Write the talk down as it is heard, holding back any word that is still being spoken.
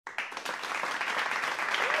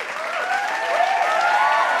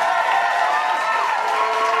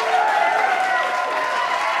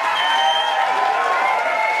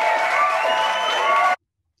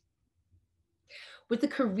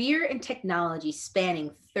With a career in technology spanning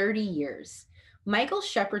 30 years, Michael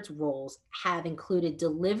Shepard's roles have included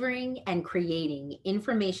delivering and creating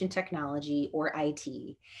information technology, or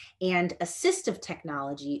IT, and assistive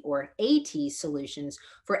technology, or AT, solutions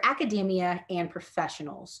for academia and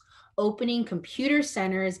professionals, opening computer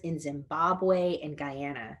centers in Zimbabwe and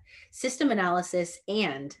Guyana, system analysis,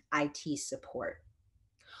 and IT support.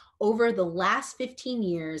 Over the last 15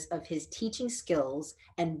 years of his teaching skills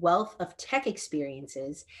and wealth of tech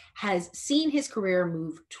experiences has seen his career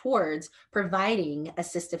move towards providing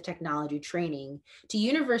assistive technology training to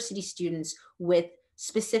university students with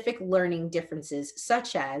specific learning differences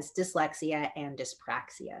such as dyslexia and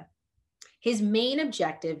dyspraxia. His main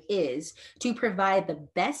objective is to provide the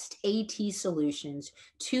best AT solutions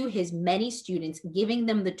to his many students, giving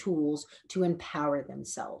them the tools to empower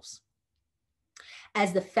themselves.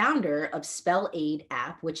 As the founder of SpellAid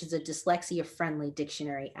app, which is a dyslexia-friendly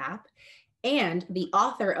dictionary app, and the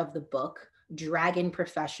author of the book, Dragon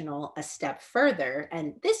Professional: A Step Further.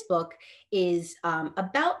 And this book is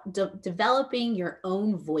about developing your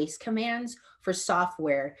own voice commands for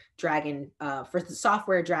software Dragon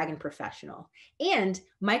Professional. And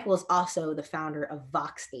Michael is also the founder of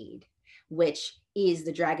VoxAid, which is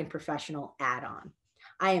the Dragon Professional add-on.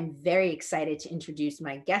 I am very excited to introduce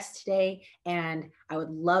my guest today, and I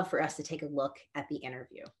would love for us to take a look at the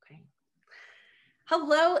interview. Okay.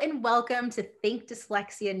 Hello and welcome to Think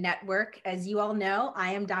Dyslexia Network. As you all know,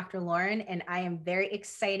 I am Dr. Lauren, and I am very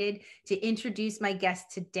excited to introduce my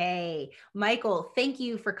guest today. Michael, thank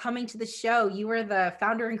you for coming to the show. You are the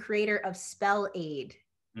founder and creator of SpellAid.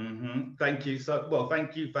 Thank you.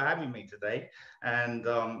 Thank you for having me today. And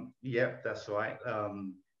yeah, that's right.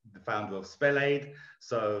 The founder of SpellAid.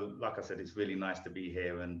 So like I said, it's really nice to be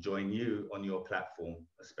here and join you on your platform,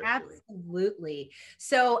 especially. Absolutely.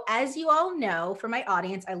 So as you all know, for my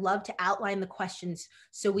audience, I love to outline the questions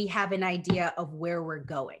so we have an idea of where we're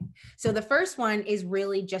going. So the first one is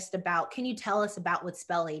really just about, can you tell us about what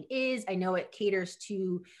SpellAid is? I know it caters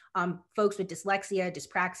to folks with dyslexia,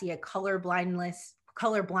 dyspraxia, color blindness,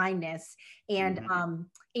 and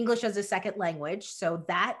English as a second language. So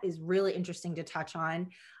that is really interesting to touch on.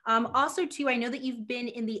 Also, too, I know that you've been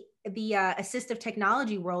in the assistive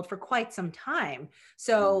technology world for quite some time.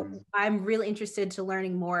 So I'm really interested to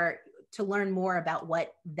learn more about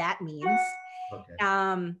what that means. Okay.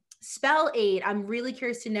 SpellAid, I'm really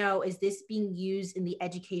curious to know, is this being used in the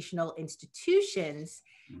educational institutions?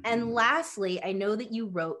 And lastly, I know that you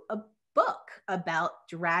wrote a book about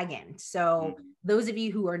Dragon. So those of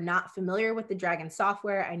you who are not familiar with the Dragon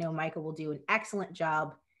software, I know Michael will do an excellent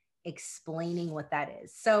job explaining what that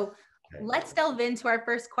is. So let's delve into our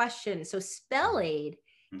first question. So SpellAid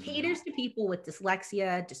caters to people with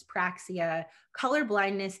dyslexia, dyspraxia, color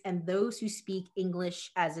blindness, and those who speak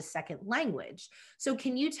English as a second language. So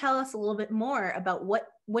can you tell us a little bit more about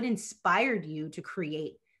what inspired you to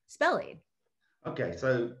create SpellAid? Okay,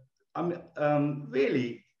 so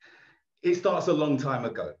really, it starts a long time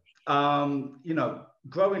ago. You know,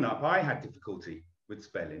 growing up, I had difficulty with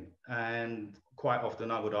spelling, and quite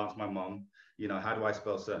often I would ask my mom, you know, how do I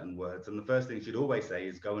spell certain words? And the first thing she'd always say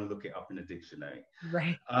is go and look it up in a dictionary.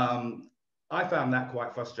 Right. I found that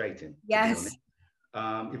quite frustrating. Yes.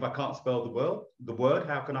 If I can't spell the word,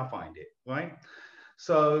 how can I find it, right?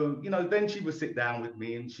 So, you know, then she would sit down with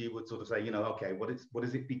me and she would sort of say, you know, okay, what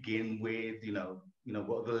does it begin with? You know,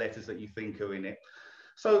 what are the letters that you think are in it?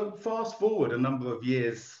 So fast forward a number of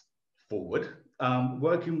years forward,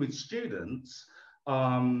 working with students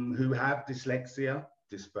who have dyslexia,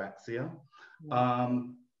 dyspraxia,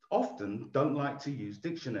 often don't like to use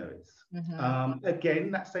dictionaries.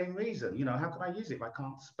 Again, that same reason, you know, how can I use it if I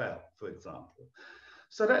can't spell, for example?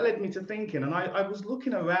 So that led me to thinking, and I was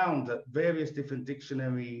looking around at various different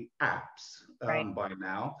dictionary apps by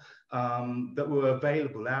now that were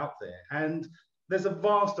available out there. And there's a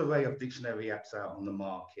vast array of dictionary apps out on the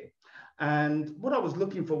market. And what I was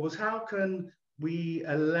looking for was how can we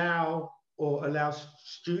allow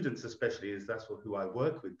students, especially as that's who I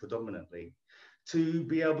work with predominantly, to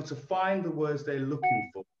be able to find the words they're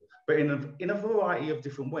looking for, but in a variety of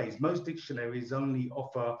different ways. Most dictionaries only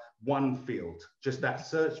offer one field, just that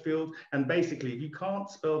search field. And basically, if you can't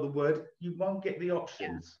spell the word, you won't get the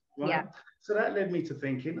options, right? Yeah. So that led me to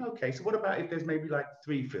thinking, okay, so what about if there's maybe like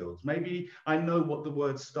 3 fields? Maybe I know what the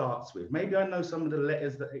word starts with. Maybe I know some of the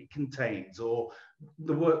letters that it contains, or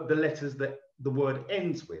the letters that the word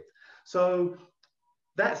ends with. So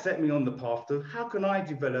that set me on the path to how can I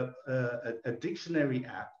develop a dictionary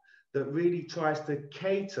app that really tries to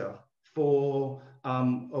cater for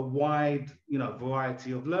a wide,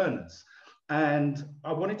 variety of learners. And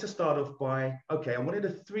I wanted to start off by, okay, I wanted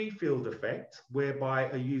a 3-field effect whereby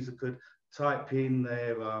a user could type in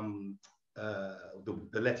their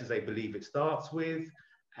the letters they believe it starts with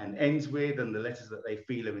and ends with, and the letters that they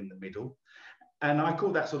feel are in the middle. And I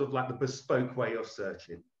call that sort of like the bespoke way of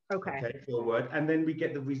searching. Okay, for a word. And then we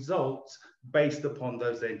get the results based upon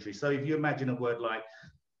those entries. So if you imagine a word like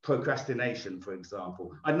procrastination, for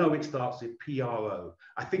example, I know it starts with PRO.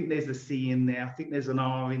 I think there's a C in there. I think there's an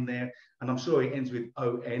R in there. And I'm sure it ends with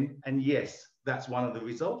ON. And yes, that's one of the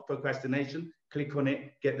results, procrastination. Click on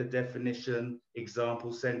it, get the definition,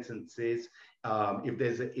 example sentences. If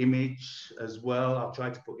there's an image as well, I'll try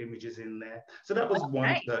to put images in there. So that was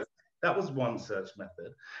that was one search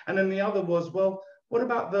method. And then the other was, well, what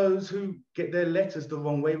about those who get their letters the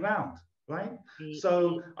wrong way round, right?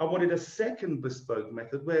 So I wanted a second bespoke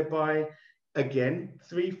method whereby, again,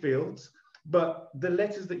 3 fields, but the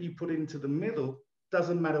letters that you put into the middle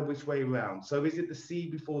doesn't matter which way around. So is it the C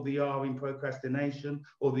before the R in procrastination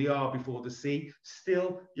or the R before the C?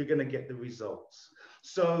 Still, you're going to get the results.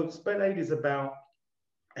 So SpellAid is about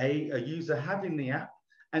a user having the app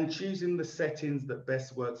and choosing the settings that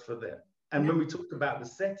best works for them. And when we talk about the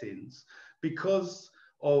settings, because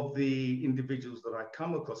of the individuals that I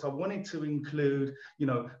come across, I wanted to include, you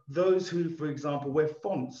know, those who, for example, where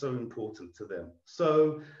fonts are important to them.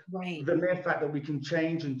 So the mere fact that we can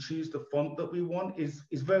change and choose the font that we want is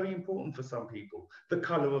very important for some people. The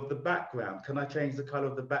color of the background. Can I change the color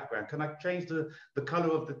of the background? Can I change the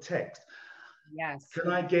color of the text? Yes. Can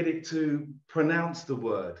I get it to pronounce the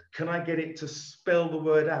word? Can I get it to spell the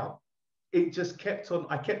word out? It just kept on,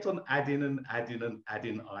 I kept on adding and adding and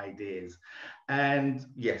adding ideas. And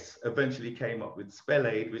yes, eventually came up with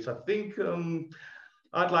SpellAid, which I think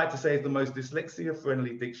I'd like to say is the most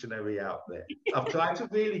dyslexia-friendly dictionary out there. I've tried to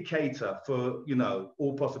really cater for, you know,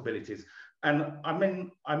 all possibilities. And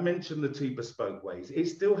I mentioned the 2 bespoke ways. It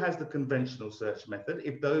still has the conventional search method.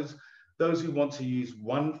 If those who want to use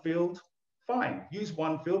 1 field, fine, use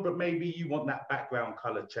 1 field, but maybe you want that background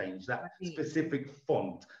color change, that specific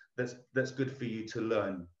font that's good for you to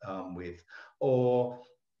learn with. Or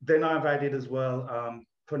then I've added as well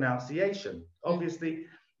pronunciation. Obviously,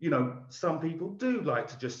 you know, some people do like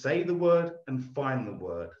to just say the word and find the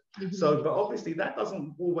word. So, but obviously that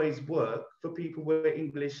doesn't always work for people where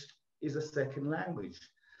English is a second language.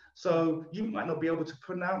 So you might not be able to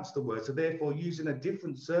pronounce the word. So therefore, using a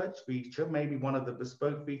different search feature, maybe one of the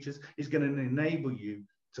bespoke features, is going to enable you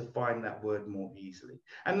to find that word more easily.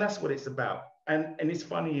 And that's what it's about. And it's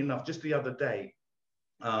funny enough, just the other day,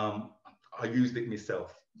 I used it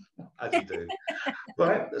myself, as you do.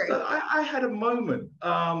 Right? So I had a moment.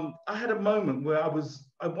 I had a moment where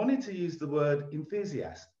I wanted to use the word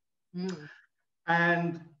enthusiast.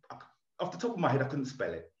 And off the top of my head, I couldn't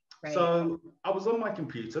spell it. So I was on my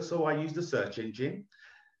computer, so I used the search engine.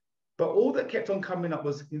 But all that kept on coming up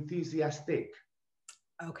was enthusiastic.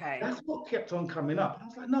 Okay. That's what kept on coming up. I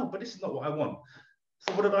was like, no, but this is not what I want.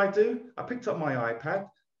 So what did I do? I picked up my iPad,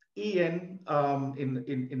 EN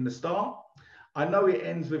in the start. I know it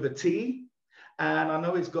ends with a T, and I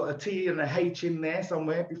know it's got a T and a H in there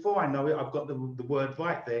somewhere. Before I know it, I've got the word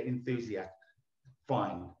right there, enthusiast.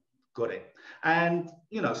 Fine, got it. And,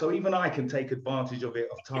 you know, so even I can take advantage of it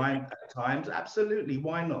at times. Absolutely,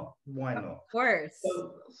 why not? Why not? Of course.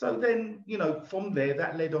 So then, you know, from there,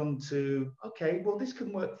 that led on to, okay, well, this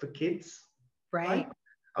can work for kids. Right?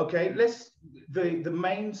 Okay, the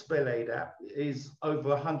main SpellAid app is over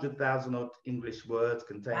 100,000 odd English words,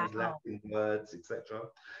 contains Latin words, etc.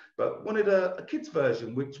 But wanted a kids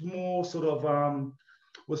version, which more sort of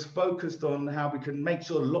was focused on how we can make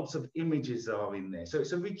sure lots of images are in there. So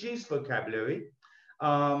it's a reduced vocabulary,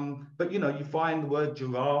 but you know, you find the word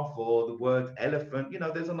giraffe or the word elephant, you know,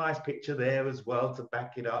 there's a nice picture there as well to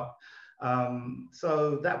back it up.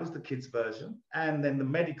 So that was the kids version. And then the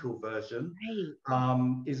medical version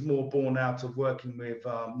is more born out of working with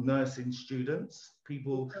nursing students,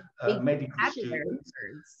 people, medical students.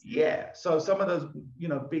 Yeah, so some of those, you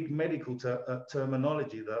know, big medical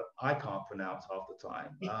terminology that I can't pronounce half the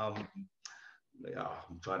time. Yeah,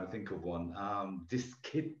 I'm trying to think of one.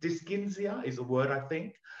 Dyslexia is a word, I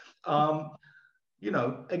think. You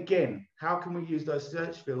know, again, how can we use those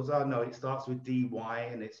search fields? Oh, no, it starts with DY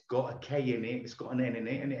and it's got a K in it, it's got an N in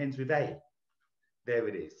it, and it ends with A. There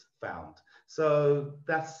it is, found. So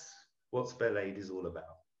that's what SpellAid is all about.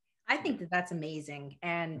 I think that that's amazing.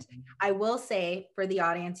 And I will say for the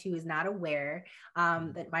audience who is not aware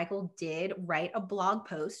that Michael did write a blog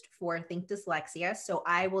post for Think Dyslexia. So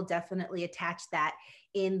I will definitely attach that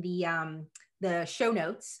in the show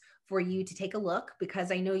notes for you to take a look,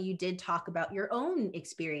 because I know you did talk about your own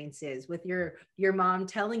experiences with your mom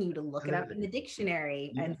telling you to look it up in the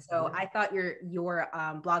dictionary. And so I thought your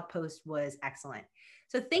blog post was excellent.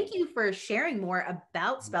 So thank you for sharing more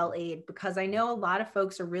about SpellAid, because I know a lot of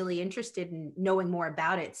folks are really interested in knowing more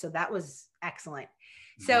about it. So that was excellent.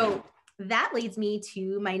 So that leads me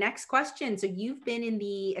to my next question. So you've been in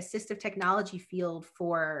the assistive technology field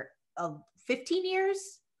for 15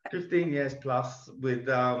 years? 15 years plus, with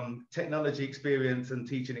technology experience and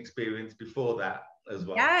teaching experience before that as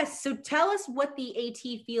well. Yes. So tell us what the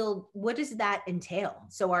AT field, what does that entail,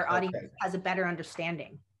 so our audience has a better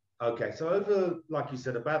understanding? Okay, so over, like you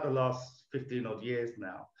said, about the last 15 odd years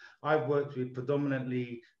now, I've worked with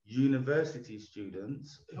predominantly university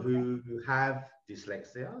students who have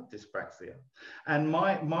dyslexia, dyspraxia. And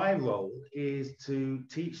my role is to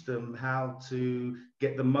teach them how to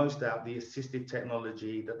get the most out of the assistive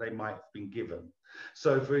technology that they might have been given.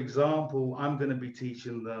 So for example, I'm going to be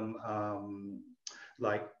teaching them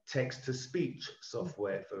like text-to-speech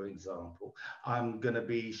software, for example. I'm going to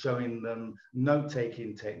be showing them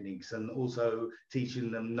note-taking techniques and also teaching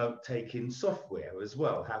them note-taking software as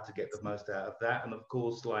well, how to get the most out of that. And of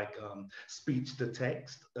course, like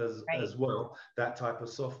speech-to-text as well, that type of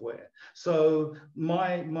software. So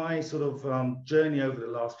my sort of journey over the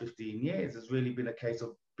last 15 years has really been a case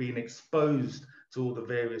of being exposed to all the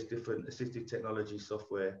various different assistive technology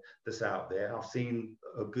software that's out there. I've seen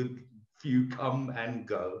a good few come and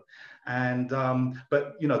go, and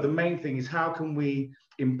but you know, the main thing is how can we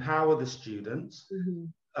empower the students,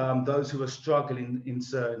 those who are struggling in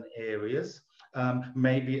certain areas.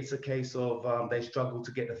 Maybe it's a case of they struggle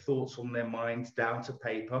to get the thoughts from their minds down to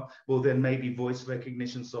paper. Well, then maybe voice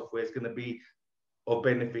recognition software is going to be of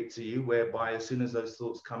benefit to you, whereby as soon as those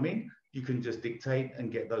thoughts come in, you can just dictate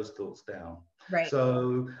and get those thoughts down.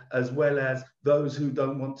 So as well as those who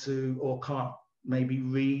don't want to or can't maybe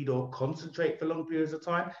read or concentrate for long periods of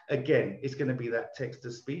time, again, it's going to be that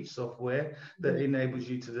text-to-speech software that enables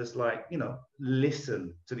you to just, like, you know,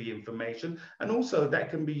 listen to the information. And also that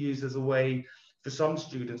can be used as a way for some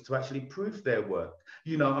students to actually proof their work.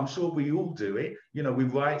 You know, I'm sure we all do it. You know, we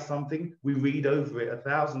write something, we read over it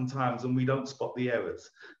 1,000 times and we don't spot the errors.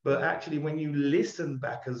 But actually, when you listen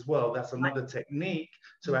back as well, that's another technique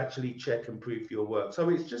to actually check and proof your work. So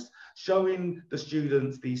it's just showing the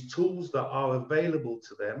students these tools that are available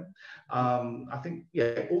to them. I think,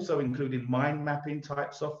 yeah, also including mind mapping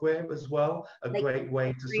type software as well, a great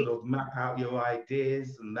way to sort of map out your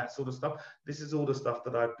ideas and that sort of stuff. This is all the stuff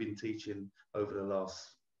that I've been teaching over the last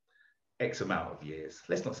X amount of years.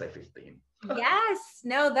 Let's not say 15. Yes,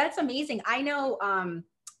 no, that's amazing. I know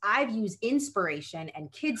I've used Inspiration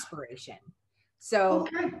and Kidspiration. So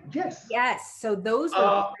yes, so those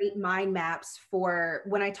were great mind maps for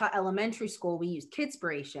when I taught elementary school. We used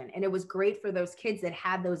Kidspiration, and it was great for those kids that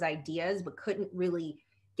had those ideas but couldn't really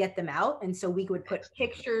get them out. And so we would put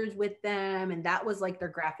pictures with them, and that was like their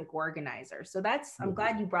graphic organizer. So that's, I'm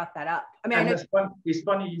glad you brought that up. I mean, I know it's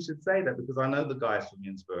funny you should say that, because I know the guys from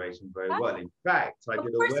Inspiration very well. In fact, I did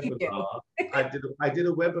a webinar. I did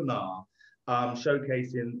a webinar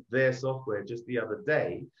showcasing their software just the other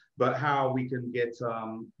day, but how we can get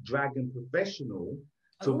Dragon Professional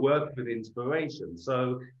to work with Inspiration.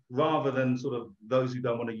 So rather than sort of those who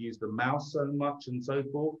don't want to use the mouse so much and so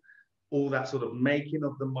forth, all that sort of making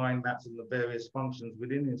of the mind maps and the various functions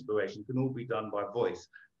within Inspiration can all be done by voice.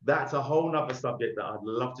 That's a whole nother subject that I'd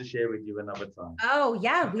love to share with you another time. Oh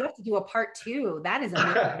yeah, we have to do a part 2. That is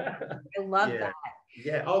amazing. I love that.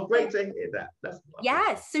 Yeah. Oh, great to hear that. That's lovely.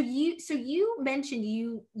 Yes. So you mentioned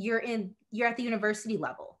you're at the university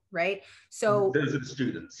level, right? So those are the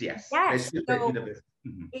students. Yes. Yes. So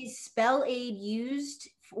is SpellAid used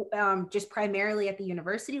just primarily at the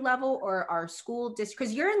university level, or our school district?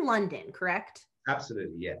 Because you're in London, correct?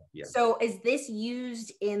 Absolutely. Yeah. Yeah. So is this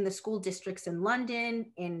used in the school districts in London,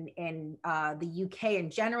 in the UK in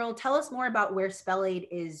general? Tell us more about where SpellAid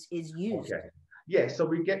is used. Okay. Yeah, so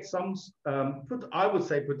we get some, I would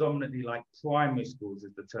say predominantly like primary schools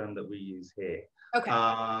is the term that we use here. Okay.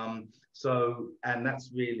 So, and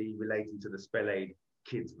that's really relating to the SpellAid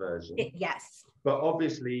Kids version. Yes. But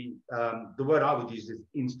obviously, the word I would use is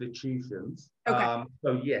institutions. Okay.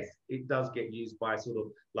 So yes, it does get used by sort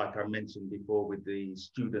of, like I mentioned before, with the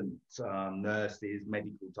students, nurses,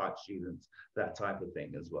 medical type students, that type of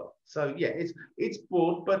thing as well. So yeah, it's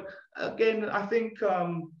broad, but again, I think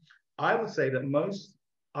I would say that most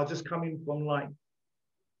are just coming from like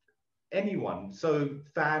anyone. So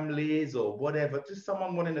families or whatever, just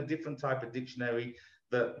someone wanting a different type of dictionary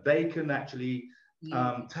that they can actually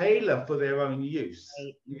tailor for their own use.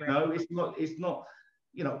 You know, it's not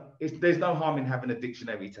you know, there's no harm in having a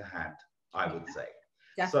dictionary to hand, I would say.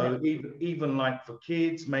 Definitely. So even like for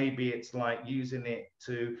kids, maybe it's like using it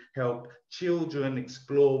to help children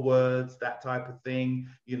explore words, that type of thing,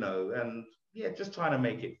 you know, and yeah, just trying to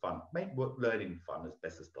make it fun, make learning fun as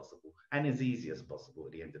best as possible and as easy as possible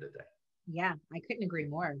at the end of the day. Yeah, I couldn't agree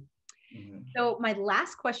more. Mm-hmm. So my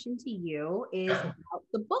last question to you is about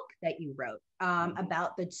the book that you wrote,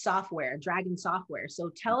 about the software, Dragon software.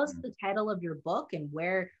 So tell us the title of your book and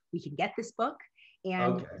where we can get this book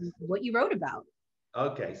and what you wrote about.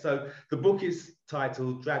 Okay, so the book is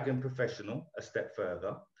titled Dragon Professional, A Step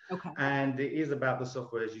Further. Okay. And it is about the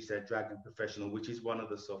software, as you said, Dragon Professional, which is one of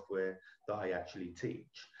the software that I actually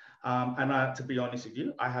teach. And to be honest with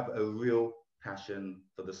you, I have a real passion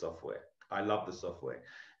for the software. I love the software.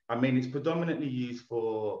 I mean, it's predominantly used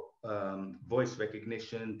for voice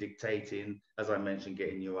recognition, dictating, as I mentioned,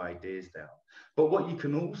 getting your ideas down. But what you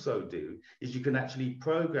can also do is you can actually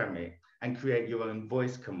program it and create your own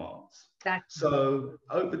voice commands. So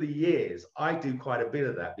over the years, I do quite a bit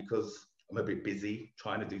of that because I'm a bit busy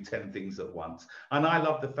trying to do 10 things at once. And I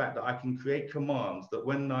love the fact that I can create commands that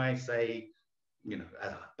when I say, you know,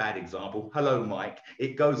 a bad example, hello, Mike,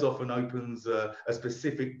 it goes off and opens a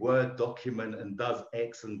specific Word document and does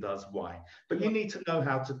X and does Y. But you need to know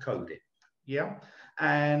how to code it. Yeah.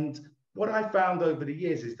 And what I found over the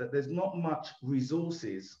years is that there's not much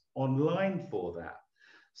resources online for that.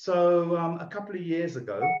 So a couple of years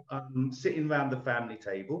ago, sitting around the family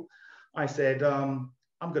table, I said, I'm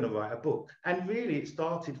going to write a book. And really, it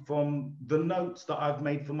started from the notes that I've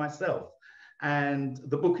made for myself. And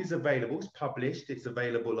the book is available. It's published. It's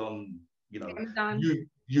available on, you know,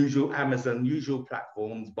 usual Amazon, usual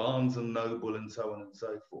platforms, Barnes and Noble, and so on and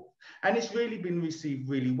so forth. And it's really been received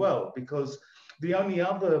really well because the only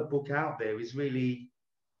other book out there is really,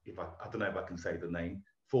 I don't know if I can say the name,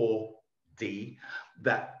 4D,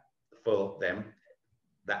 that for them,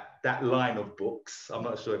 that line of books. I'm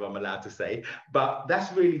not sure if I'm allowed to say, but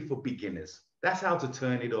that's really for beginners. That's how to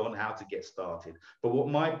turn it on, how to get started. But what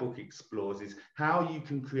my book explores is how you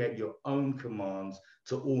can create your own commands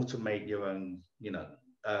to automate your own, you know,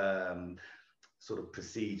 sort of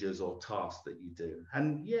procedures or tasks that you do.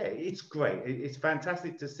 And yeah, it's great. It's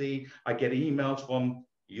fantastic to see. I get emails from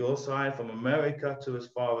your side, from America to as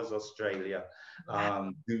far as Australia,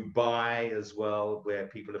 Dubai as well, where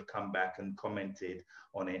people have come back and commented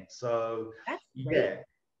on it. So yeah,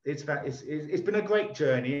 it's been a great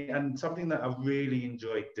journey and something that I've really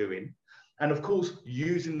enjoyed doing. And of course,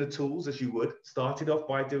 using the tools as you would, started off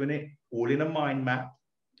by doing it all in a mind map.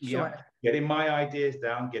 Sure. Yeah, getting my ideas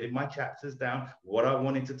down, getting my chapters down, what I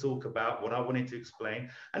wanted to talk about, what I wanted to explain.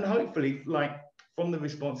 And hopefully, like from the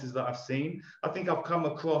responses that I've seen, I think I've come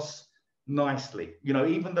across nicely. You know,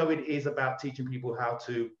 even though it is about teaching people how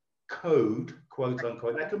to code, quote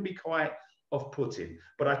unquote, that can be quite off-putting.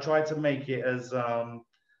 But I try to make it as, I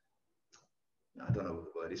don't know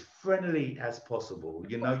what the word is, friendly as possible.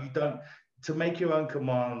 You know, you don't, to make your own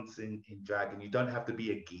commands in Dragon, you don't have to be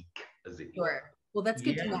a geek, as it were. Sure. Well, that's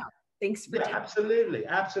good to know. Thanks for absolutely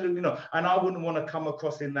not. And I wouldn't want to come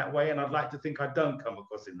across in that way, and I'd like to think I don't come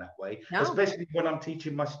across in that way, especially when I'm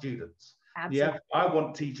teaching my students. Absolutely. Yeah, I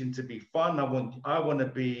want teaching to be fun. I want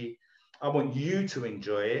you to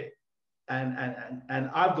enjoy it, and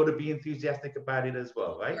I've got to be enthusiastic about it as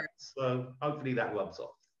well, right? Sure. So hopefully that rubs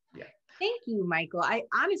off. Yeah. Thank you, Michael. I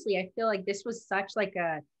feel like this was such like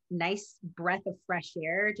a nice breath of fresh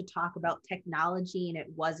air to talk about technology, and it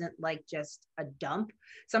wasn't like just a dump.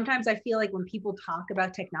 Sometimes I feel like when people talk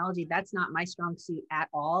about technology, that's not my strong suit at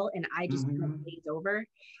all, and I just kind of glaze over,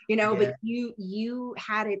 you know. But you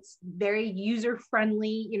had it's very user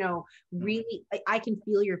friendly, you know. Really, I can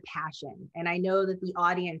feel your passion, and I know that the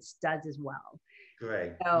audience does as well.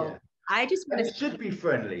 Great. So I just want to. It should be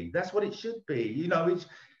friendly. That's what it should be. You know, it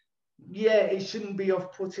shouldn't be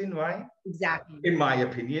off-putting, right? Exactly. In my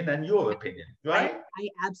opinion and your opinion, right? I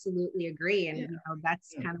absolutely agree. And, you know,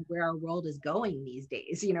 that's kind of where our world is going these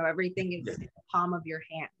days. You know, everything is in the palm of your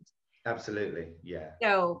hand. Absolutely. Yeah.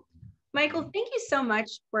 So, Michael, thank you so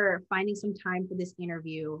much for finding some time for this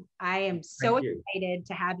interview. I am so excited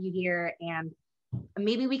to have you here, and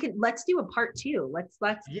maybe let's do a part 2. Let's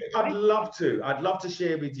yeah, I'd love to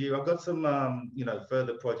share with you. I've got some you know,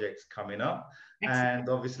 further projects coming up. Excellent. And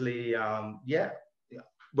obviously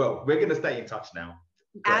well, we're going to stay in touch now.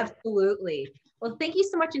 Great. Absolutely. Well, thank you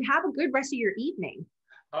so much, and have a good rest of your evening.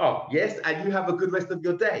 Oh yes, and you have a good rest of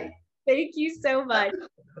your day. Thank you so much.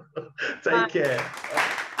 Take care.